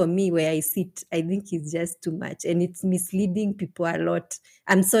even for me where I sit, I think it's just too much and it's misleading people a lot.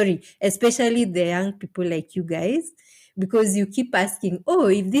 I'm sorry, especially the young people like you guys, because you keep asking, oh,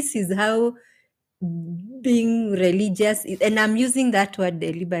 if this is how being religious is, and I'm using that word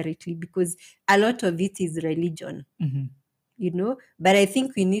deliberately because a lot of it is religion. But I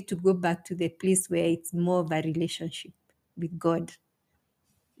think we need to go back to the place where it's more of a relationship with God.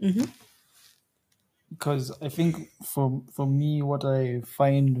 Because I think for me, what I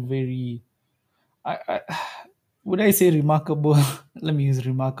find very, would I say remarkable? Let me use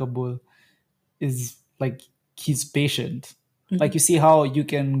remarkable, is like he's patient. Like you see how you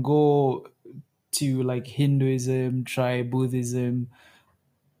can go to like Hinduism, try Buddhism,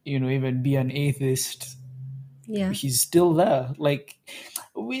 even be an atheist. Yeah. He's still there. Like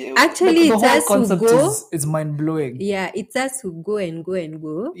Actually, the it's whole us who concept go. is mind blowing. Yeah, it's us who go and go and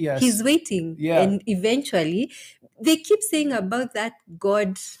go. Yes. He's waiting. Yeah. And eventually, they keep saying about that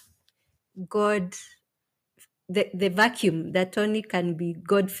God, the vacuum that only can be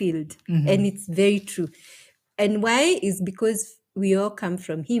God-filled. And it's very true. And why is because we all come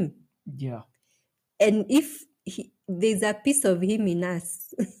from him. Yeah. And if there's a piece of him in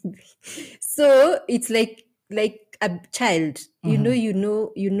us, so it's like a child, you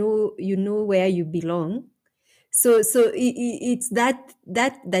know where you belong. So it's that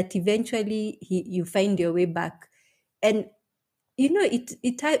eventually you find your way back, and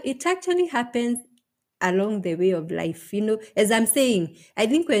it actually happens along the way of life. As I'm saying, I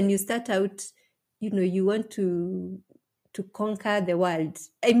think when you start out, you want to conquer the world.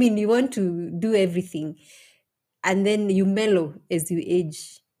 I mean, you want to do everything, and then you mellow as you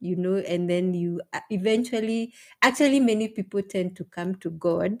age. And then you eventually, actually, many people tend to come to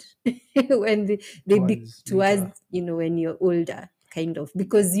God when they be towards, when you're older, kind of,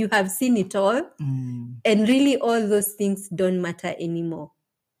 because you have seen it all. And really, all those things don't matter anymore,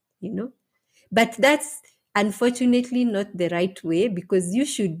 But that's unfortunately not the right way, because you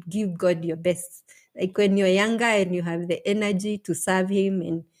should give God your best. Like when you're younger and you have the energy to serve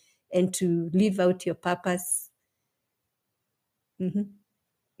him and to live out your purpose.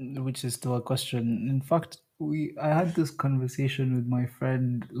 which is still a question. In fact, I had this conversation with my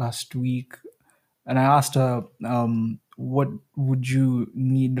friend last week, and I asked her, what would you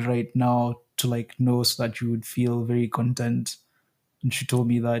need right now to like know so that you would feel very content? And she told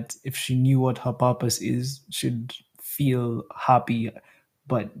me that if she knew what her purpose is, she'd feel happy.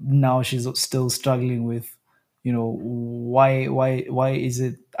 But now she's still struggling with, why is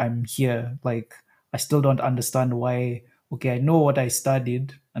it I'm here? Like, I still don't understand why. Okay, I know what I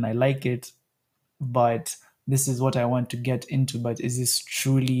studied and I like it, but this is what I want to get into. But is this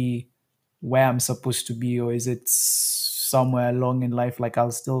truly where I'm supposed to be, or is it somewhere along in life? Like,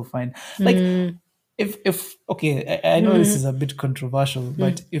 I'll still find, like, if okay, I know this is a bit controversial,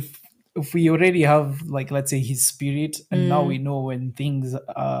 but if we already have, like, let's say his spirit, and now we know when things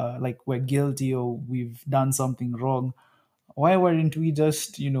like we're guilty or we've done something wrong, why weren't we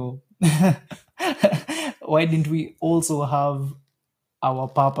just, why didn't we also have our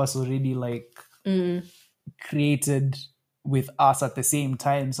purpose already, like, created with us at the same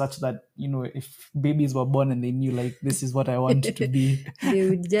time, such that, if babies were born and they knew, like, this is what I want to be, They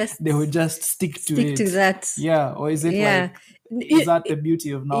would just they would just stick to stick it. to that. Yeah. Or is it Yeah. like, is that the beauty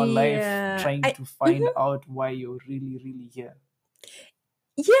of now life, Yeah. trying to find out why you're really, really here?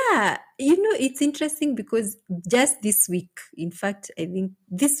 Yeah, it's interesting because just this week, in fact, I think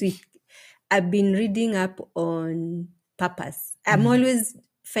this week, I've been reading up on purpose. I'm always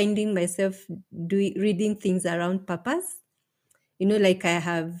finding myself reading things around purpose. Like I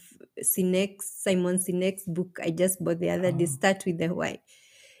have Simon Sinek's book I just bought the other day, Start with the Why.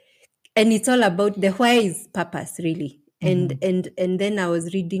 And it's all about the why is purpose, really. And then I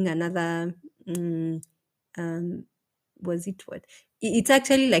was reading another was it what? It's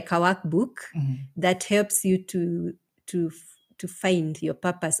actually like a workbook that helps you to find your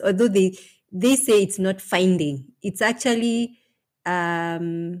purpose. Although they say it's not finding, it's actually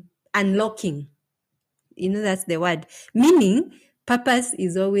unlocking. That's the word. Meaning, purpose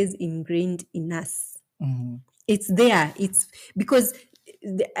is always ingrained in us. It's there. It's because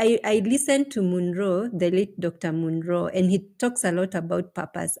I listened to Munro, the late Dr. Munro, and he talks a lot about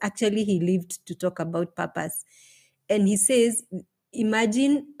purpose. Actually, he lived to talk about purpose. And he says,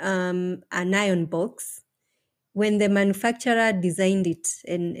 imagine an iron box. When the manufacturer designed it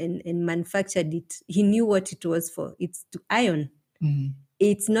and manufactured it, he knew what it was for. It's to iron.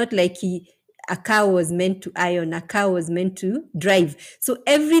 It's not like a car was meant to iron, a car was meant to drive. So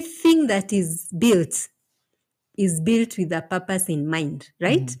everything that is built with a purpose in mind,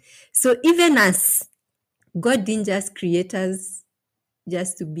 right? So even us, God didn't just create us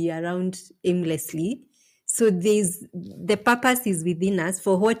just to be around aimlessly. So the purpose is within us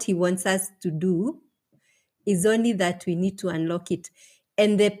for what he wants us to do. Is only that we need to unlock it.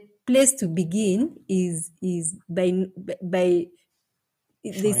 And the place to begin is by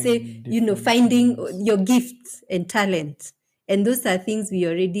they say, finding your gifts and talent. And those are things we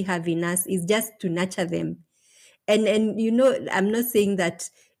already have in us, is just to nurture them. And I'm not saying that,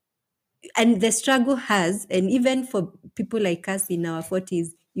 and the struggle has, and even for people like us in our 40s,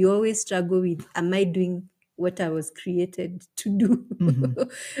 you always struggle with, am I doing what I was created to do?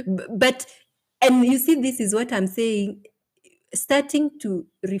 But, and you see, this is what I'm saying, starting to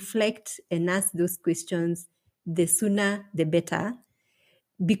reflect and ask those questions, the sooner the better.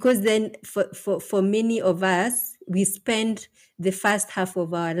 Because then for many of us, we spend the first half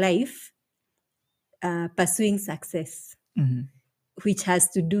of our life pursuing success, which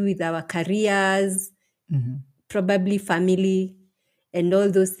has to do with our careers, probably family, and all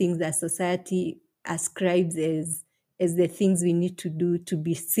those things that society ascribes as the things we need to do to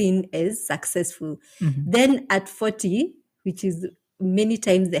be seen as successful. Then at 40, which is many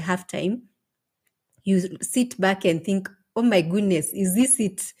times the half time, you sit back and think, oh my goodness, is this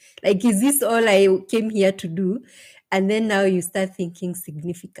it? Like, is this all I came here to do? And then now you start thinking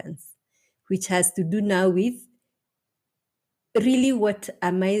significance, which has to do now with really, what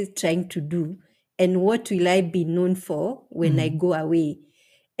am I trying to do? And what will I be known for when I go away?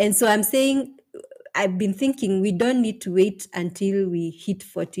 And so I'm saying, I've been thinking we don't need to wait until we hit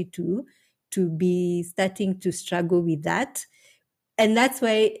 42 to be starting to struggle with that. And that's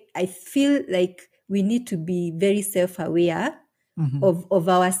why I feel like we need to be very self-aware of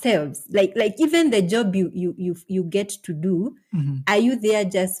ourselves. Like even the job you get to do, are you there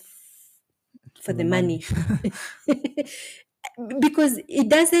just for the money? Because it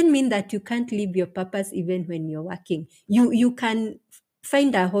doesn't mean that you can't live your purpose even when you're working. You can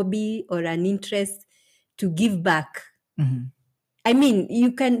find a hobby or an interest to give back. I mean,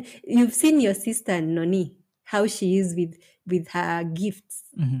 you've seen your sister Noni, how she is with her gifts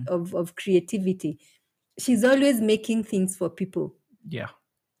of creativity. She's always making things for people. Yeah.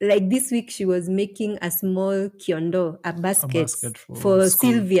 like this week she was making a small kiondo, a basket for for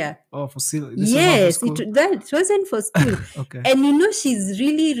school. Sylvia. Oh, for Sylvia. This Yes, was not for school. that wasn't for school. Okay. And you know, she's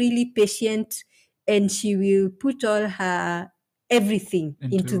really, really patient, and she will put all her everything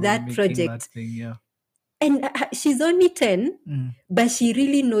into that making project. that thing, yeah. And she's only 10, Mm. but she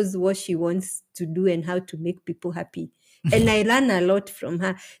really knows what she wants to do and how to make people happy. And I learn a lot from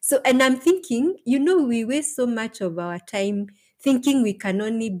her. So, and I'm thinking, you know, we waste so much of our time thinking we can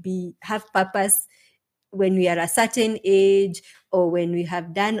only have purpose when we are a certain age or when we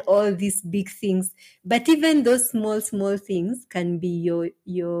have done all these big things. But even those small things can be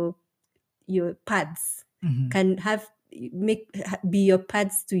your paths, can be your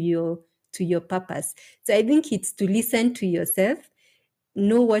paths to your purpose. So I think it's to listen to yourself,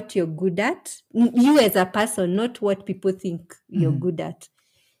 know what you're good at, you as a person, not what people think you're good at.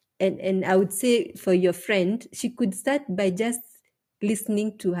 And I would say for your friend, she could start by just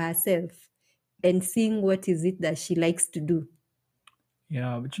listening to herself and seeing what is it that she likes to do.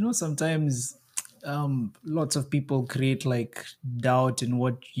 Yeah, but you know, sometimes lots of people create like doubt in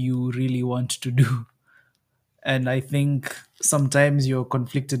what you really want to do. And I think sometimes you're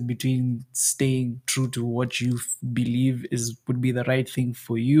conflicted between staying true to what you believe would be the right thing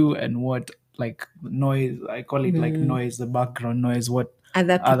for you and what like noise, I call it like noise, the background noise, what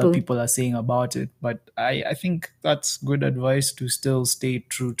other people are saying about it. But I think that's good advice to still stay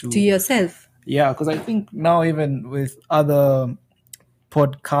true to yourself. Yeah, because I think now even with other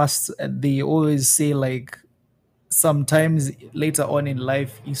podcasts, they always say like sometimes later on in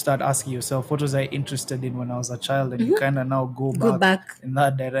life you start asking yourself, what was I interested in when I was a child? And you kind of now go back in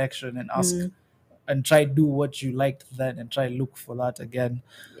that direction and ask and try do what you liked then and try look for that again,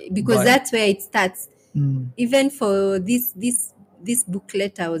 because that's where it starts. Even for this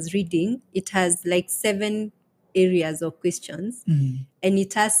booklet I was reading, it has like 7 areas or questions, and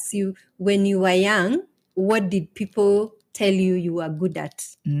it asks you, when you were young, what did people tell you were good at?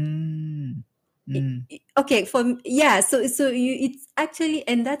 Okay, so it's actually,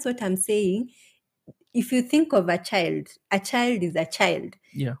 and that's what I'm saying. If you think of a child is a child.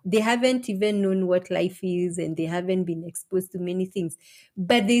 Yeah. They haven't even known what life is, and they haven't been exposed to many things.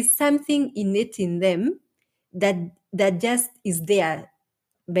 But there's something innate in them that just is there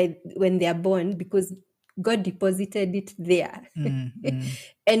when they are born, because God deposited it there.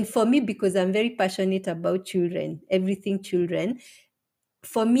 And for me, because I'm very passionate about children, everything children,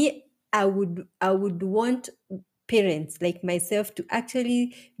 for me, I would want parents like myself to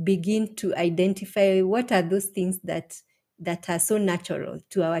actually begin to identify what are those things that are so natural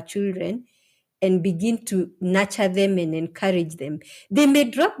to our children, and begin to nurture them and encourage them. They may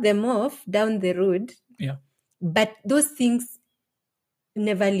drop them off down the road, Yeah. but those things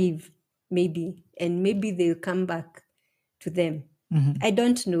never leave, maybe, and maybe they'll come back to them. I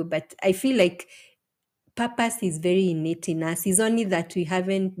don't know, but I feel like purpose is very innate in us. It's only that we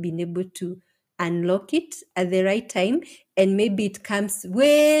haven't been able to unlock it at the right time, and maybe it comes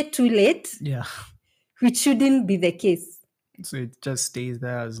way too late. Yeah. Which shouldn't be the case. So it just stays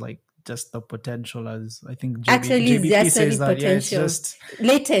there as like just the potential, as I think Actually, JBP it's just says that. potential. Yeah, it's just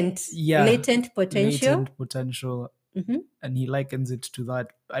latent. Yeah, latent potential. Latent potential. And he likens it to that.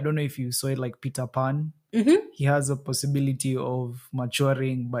 I don't know if you saw it, like Peter Pan. He has a possibility of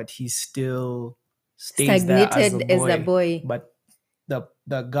maturing, but he still stays stagnated there as a boy. But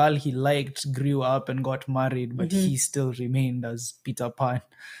the girl he liked grew up and got married, but he still remained as Peter Pan.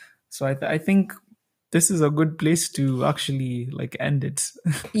 So I think this is a good place to actually like end it.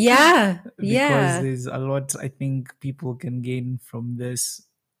 Yeah. Because there's a lot I think people can gain from this.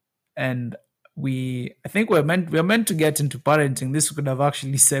 And I think we're meant to get into parenting. This could have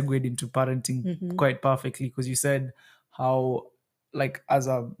actually segued into parenting quite perfectly, because you said how, like, as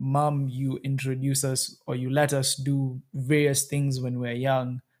a mom, you introduce us or you let us do various things when we're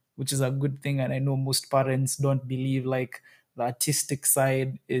young, which is a good thing. And I know most parents don't believe like the artistic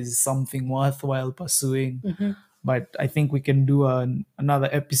side is something worthwhile pursuing. But I think we can do another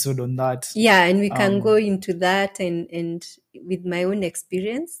episode on that. Yeah, and we can go into that and with my own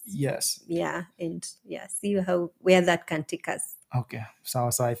experience. Yes. Yeah, and see where that can take us. Okay. So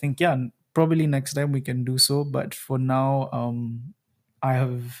I think probably next time we can do so. But for now, I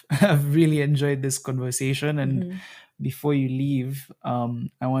have really enjoyed this conversation. And before you leave, I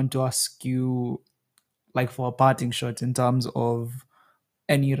want to ask you, like, for a parting shot in terms of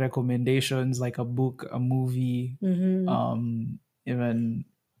any recommendations, like a book, a movie, even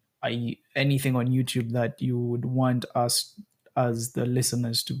anything on YouTube that you would want us as the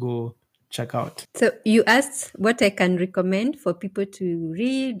listeners to go check out. So you asked what I can recommend for people to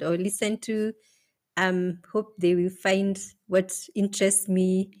read or listen to. Hope they will find what interests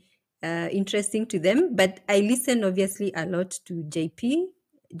me interesting to them. But I listen obviously a lot to JP,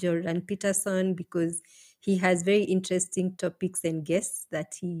 Jordan Peterson, because he has very interesting topics and guests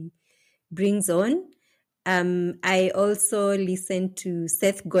that he brings on. I also listen to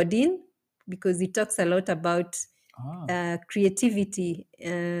Seth Godin because he talks a lot about creativity.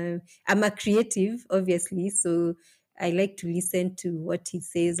 I'm a creative, obviously, so I like to listen to what he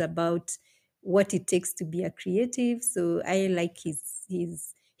says about what it takes to be a creative. So I like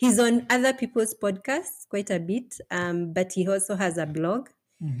he's on other people's podcasts quite a bit, but he also has a blog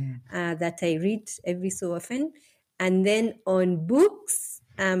that I read every so often. And then on books,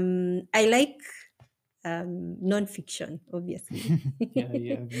 I like non-fiction, obviously.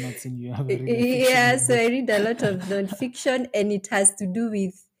 I've not seen you have a really Yeah, fictional so I book. read a lot of non-fiction, and it has to do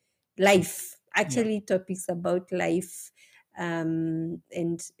with life, actually topics about life, and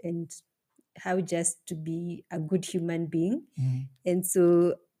how just to be a good human being. And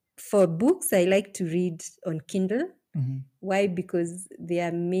so for books, I like to read on Kindle. Why? Because there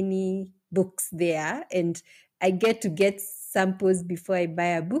are many books there, and I get samples before I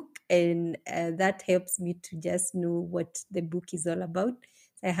buy a book, and that helps me to just know what the book is all about.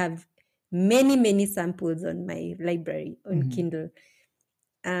 I have many samples on my library on Kindle.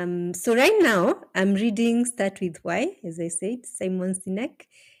 So right now I'm reading Start With Why, as I said, Simon Sinek.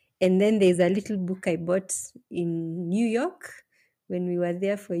 And then there's a little book I bought in New York when we were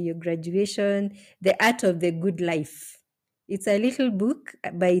there for your graduation, The Art of the Good Life. It's a little book,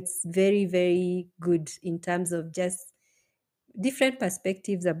 but it's very, very good in terms of just different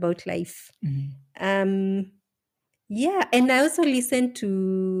perspectives about life. Yeah, and I also listened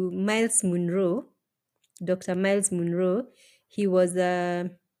to Miles Munro, Dr. Miles Munro. He was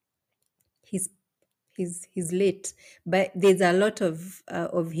he's late, but there's a lot of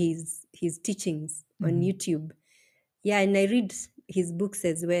his teachings on YouTube. Yeah, and I read his books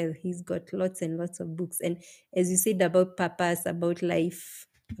as well. He's got lots and lots of books, and as you said, about purpose, about life,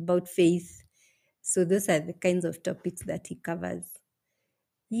 about faith. So those are the kinds of topics that he covers.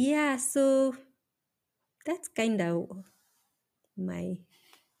 Yeah, so that's kind of my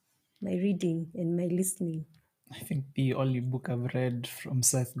reading and my listening. I think the only book I've read from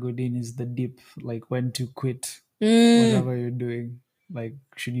Seth Godin is The Dip, like when to quit whatever you're doing. Like,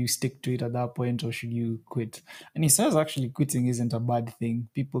 should you stick to it at that point or should you quit? And he says actually quitting isn't a bad thing.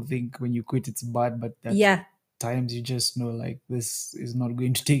 People think when you quit it's bad, but at times you just know like this is not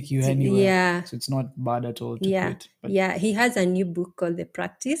going to take you anywhere. Yeah. So it's not bad at all to quit. But He has a new book called The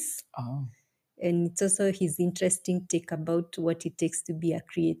Practice. Oh. And it's also his interesting take about what it takes to be a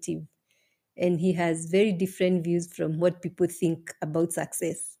creative. And he has very different views from what people think about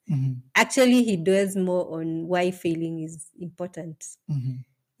success. Actually, he dwells more on why failing is important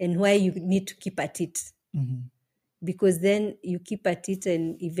and why you need to keep at it. Because then you keep at it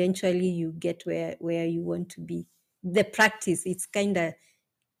and eventually you get where you want to be. The practice, it's kind of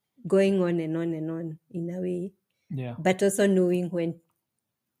going on and on and on in a way. Yeah. But also knowing when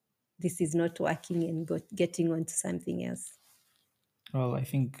this is not working and getting on to something else. Well, I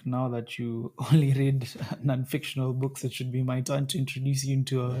think now that you only read non-fictional books, it should be my turn to introduce you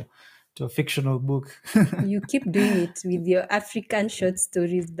into a fictional book. You keep doing it with your African short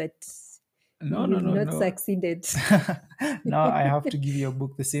stories, but not succeeded. Now I have to give you a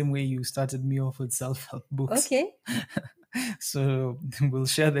book the same way you started me off with self-help books. Okay. So we'll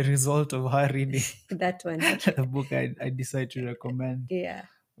share the result of her reading that one. the book I decide to recommend. Yeah.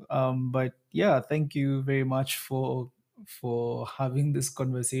 But yeah, thank you very much for having this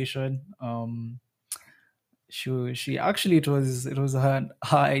conversation. She actually it was her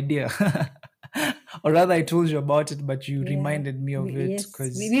idea. Or rather I told you about it, but you reminded me of it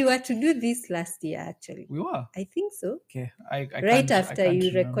because we were to do this last year actually. We were? I think so. Okay. Right after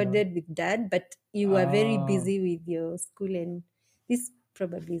you recorded with Dad, but you were very busy with your school, and this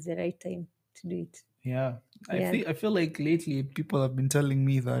probably is the right time to do it. Yeah. I feel like lately people have been telling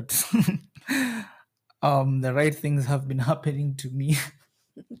me that the right things have been happening to me,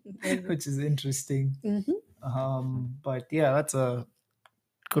 which is interesting. But yeah, that's a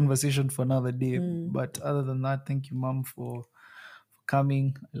conversation for another day. But other than that, thank you, Mom, for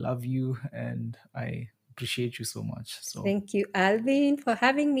coming. I love you and I appreciate you so much. So thank you, Alvin, for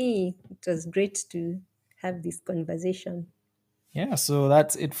having me. It was great to have this conversation. Yeah, so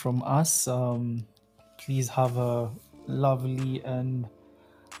that's it from us. Please have a lovely and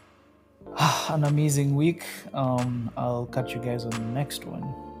an amazing week. I'll catch you guys on the next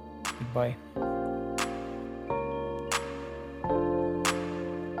one. Goodbye.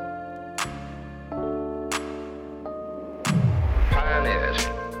 Pioneers.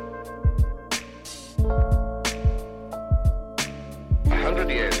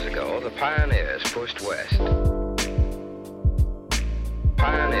 pioneers pushed west.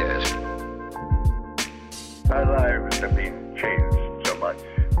 Pioneers